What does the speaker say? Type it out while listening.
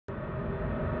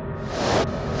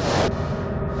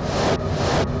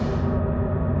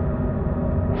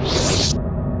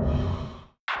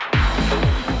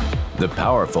The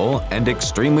powerful and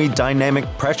extremely dynamic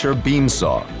pressure beam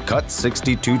saw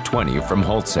HOLZ-HER from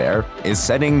HOLZ-HER is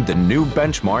setting the new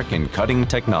benchmark in cutting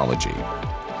technology.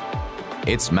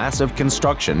 Its massive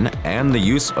construction and the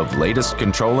use of latest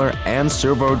controller and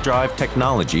servo-drive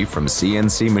technology from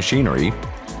CNC machinery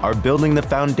are building the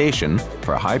foundation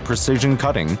for high-precision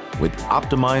cutting with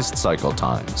optimized cycle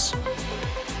times.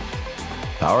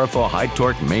 Powerful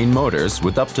high-torque main motors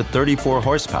with up to 34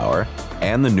 horsepower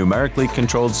and the numerically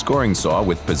controlled scoring saw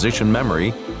with position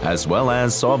memory, as well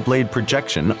as saw blade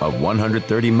projection of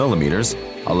 130 millimeters,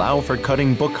 allow for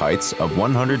cutting book heights of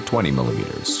 120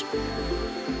 millimeters.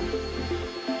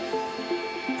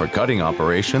 For cutting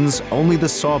operations, only the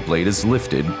saw blade is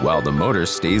lifted while the motor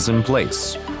stays in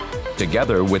place.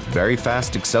 Together with very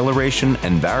fast acceleration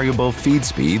and variable feed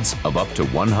speeds of up to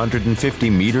 150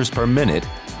 meters per minute,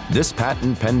 this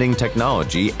patent-pending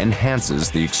technology enhances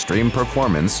the extreme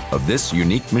performance of this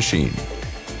unique machine.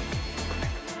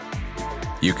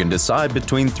 You can decide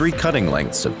between 3 cutting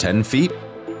lengths of 10 feet,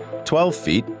 12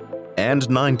 feet, and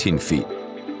 19 feet,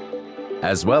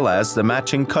 as well as the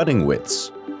matching cutting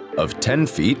widths of 10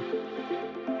 feet,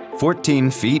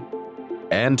 14 feet,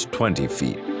 and 20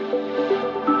 feet.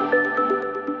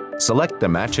 Select the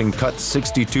matching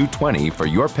HOLZ-HER for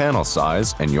your panel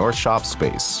size and your shop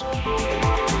space.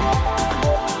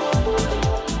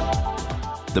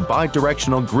 The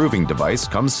bidirectional grooving device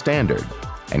comes standard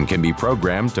and can be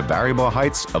programmed to variable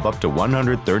heights of up to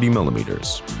 130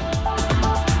 millimeters.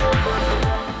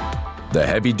 The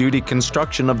heavy-duty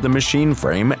construction of the machine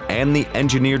frame and the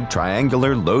engineered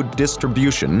triangular load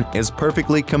distribution is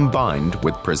perfectly combined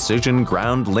with precision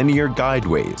ground linear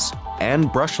guideways and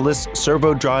brushless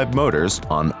servo-drive motors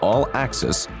on all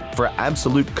axes for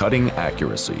absolute cutting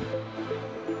accuracy.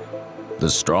 The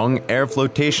strong air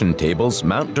flotation tables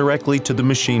mount directly to the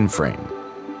machine frame.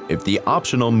 If the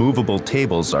optional movable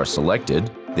tables are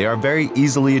selected, they are very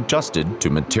easily adjusted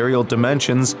to material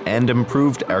dimensions and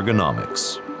improved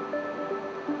ergonomics.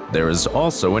 There is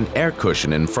also an air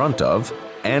cushion in front of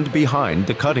and behind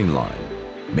the cutting line,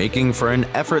 making for an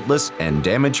effortless and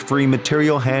damage-free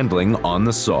material handling on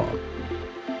the saw.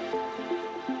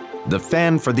 The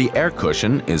fan for the air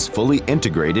cushion is fully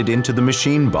integrated into the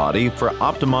machine body for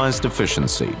optimized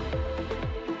efficiency.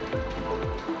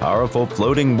 Powerful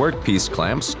floating workpiece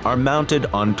clamps are mounted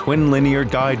on twin linear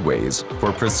guideways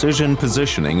for precision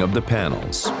positioning of the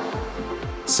panels.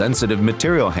 Sensitive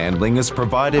material handling is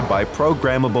provided by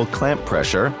programmable clamp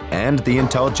pressure and the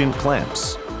intelligent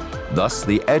clamps. Thus,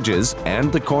 the edges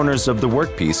and the corners of the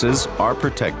workpieces are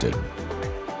protected.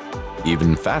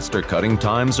 Even faster cutting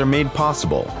times are made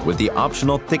possible with the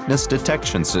optional thickness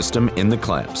detection system in the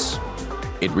clamps.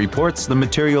 It reports the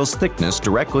material's thickness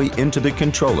directly into the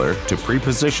controller to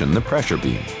pre-position the pressure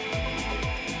beam.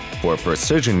 For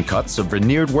precision cuts of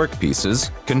veneered workpieces,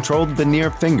 controlled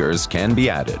veneer fingers can be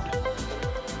added.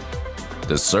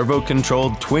 The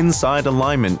servo-controlled twin-side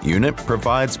alignment unit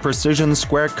provides precision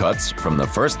square cuts from the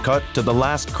first cut to the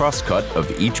last cross-cut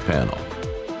of each panel.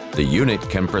 The unit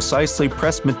can precisely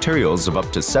press materials of up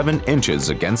to 7 inches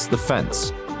against the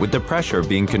fence, with the pressure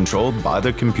being controlled by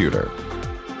the computer.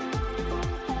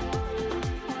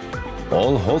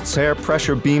 All HOLZ-HER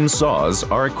pressure beam saws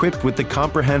are equipped with the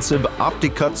comprehensive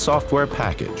OptiCut software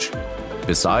package.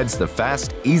 Besides the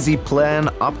fast, easy plan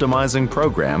optimizing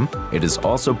program, it is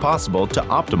also possible to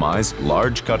optimize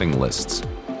large cutting lists.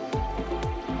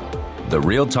 The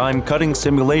real-time cutting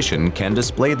simulation can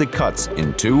display the cuts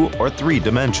in 2 or 3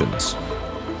 dimensions.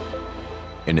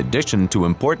 In addition to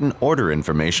important order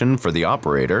information for the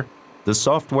operator, the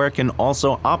software can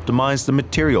also optimize the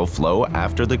material flow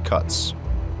after the cuts.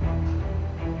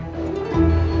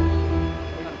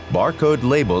 Barcode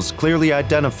labels clearly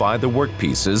identify the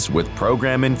workpieces with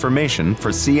program information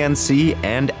for CNC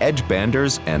and edge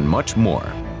banders and much more.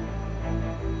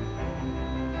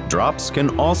 Drops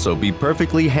can also be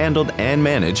perfectly handled and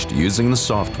managed using the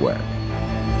software.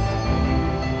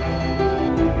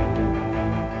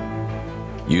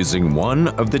 Using one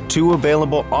of the 2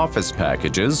 available Office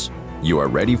packages, you are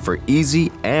ready for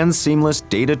easy and seamless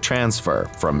data transfer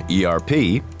from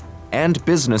ERP and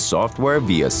business software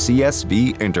via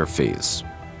CSV interface.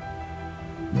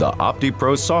 The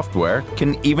OptiPro software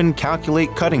can even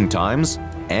calculate cutting times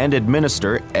and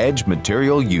administer edge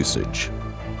material usage.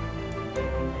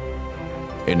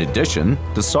 In addition,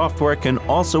 the software can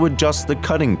also adjust the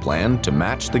cutting plan to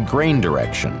match the grain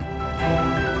direction.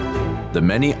 The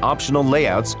many optional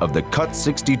layouts of the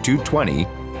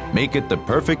HOLZ-HER make it the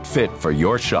perfect fit for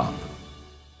your shop.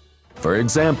 For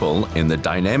example, in the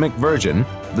dynamic version,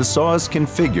 the saw is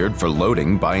configured for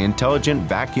loading by intelligent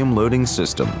vacuum loading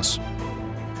systems.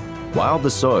 While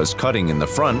the saw is cutting in the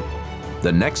front,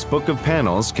 The next book of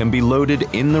panels can be loaded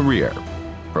in the rear,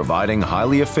 providing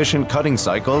highly efficient cutting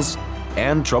cycles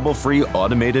and trouble-free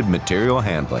automated material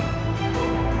handling.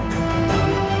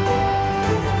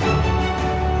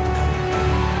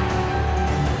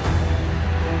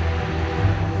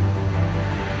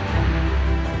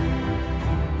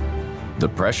 The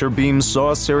Pressure Beam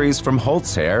Saw series from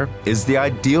HOLZ-HER is the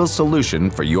ideal solution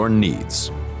for your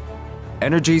needs.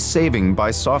 Energy saving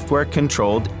by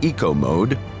software-controlled Eco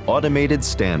Mode automated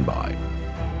standby.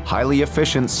 Highly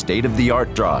efficient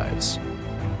state-of-the-art drives.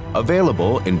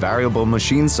 Available in variable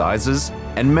machine sizes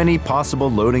and many possible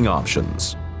loading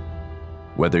options.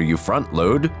 Whether you front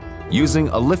load, using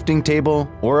a lifting table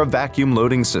or a vacuum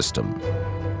loading system.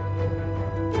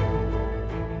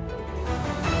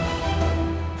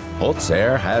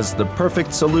 HOLZ-HER has the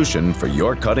perfect solution for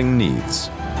your cutting needs.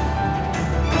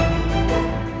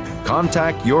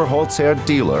 Contact your HOLZ-HER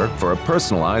dealer for a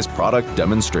personalized product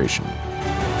demonstration.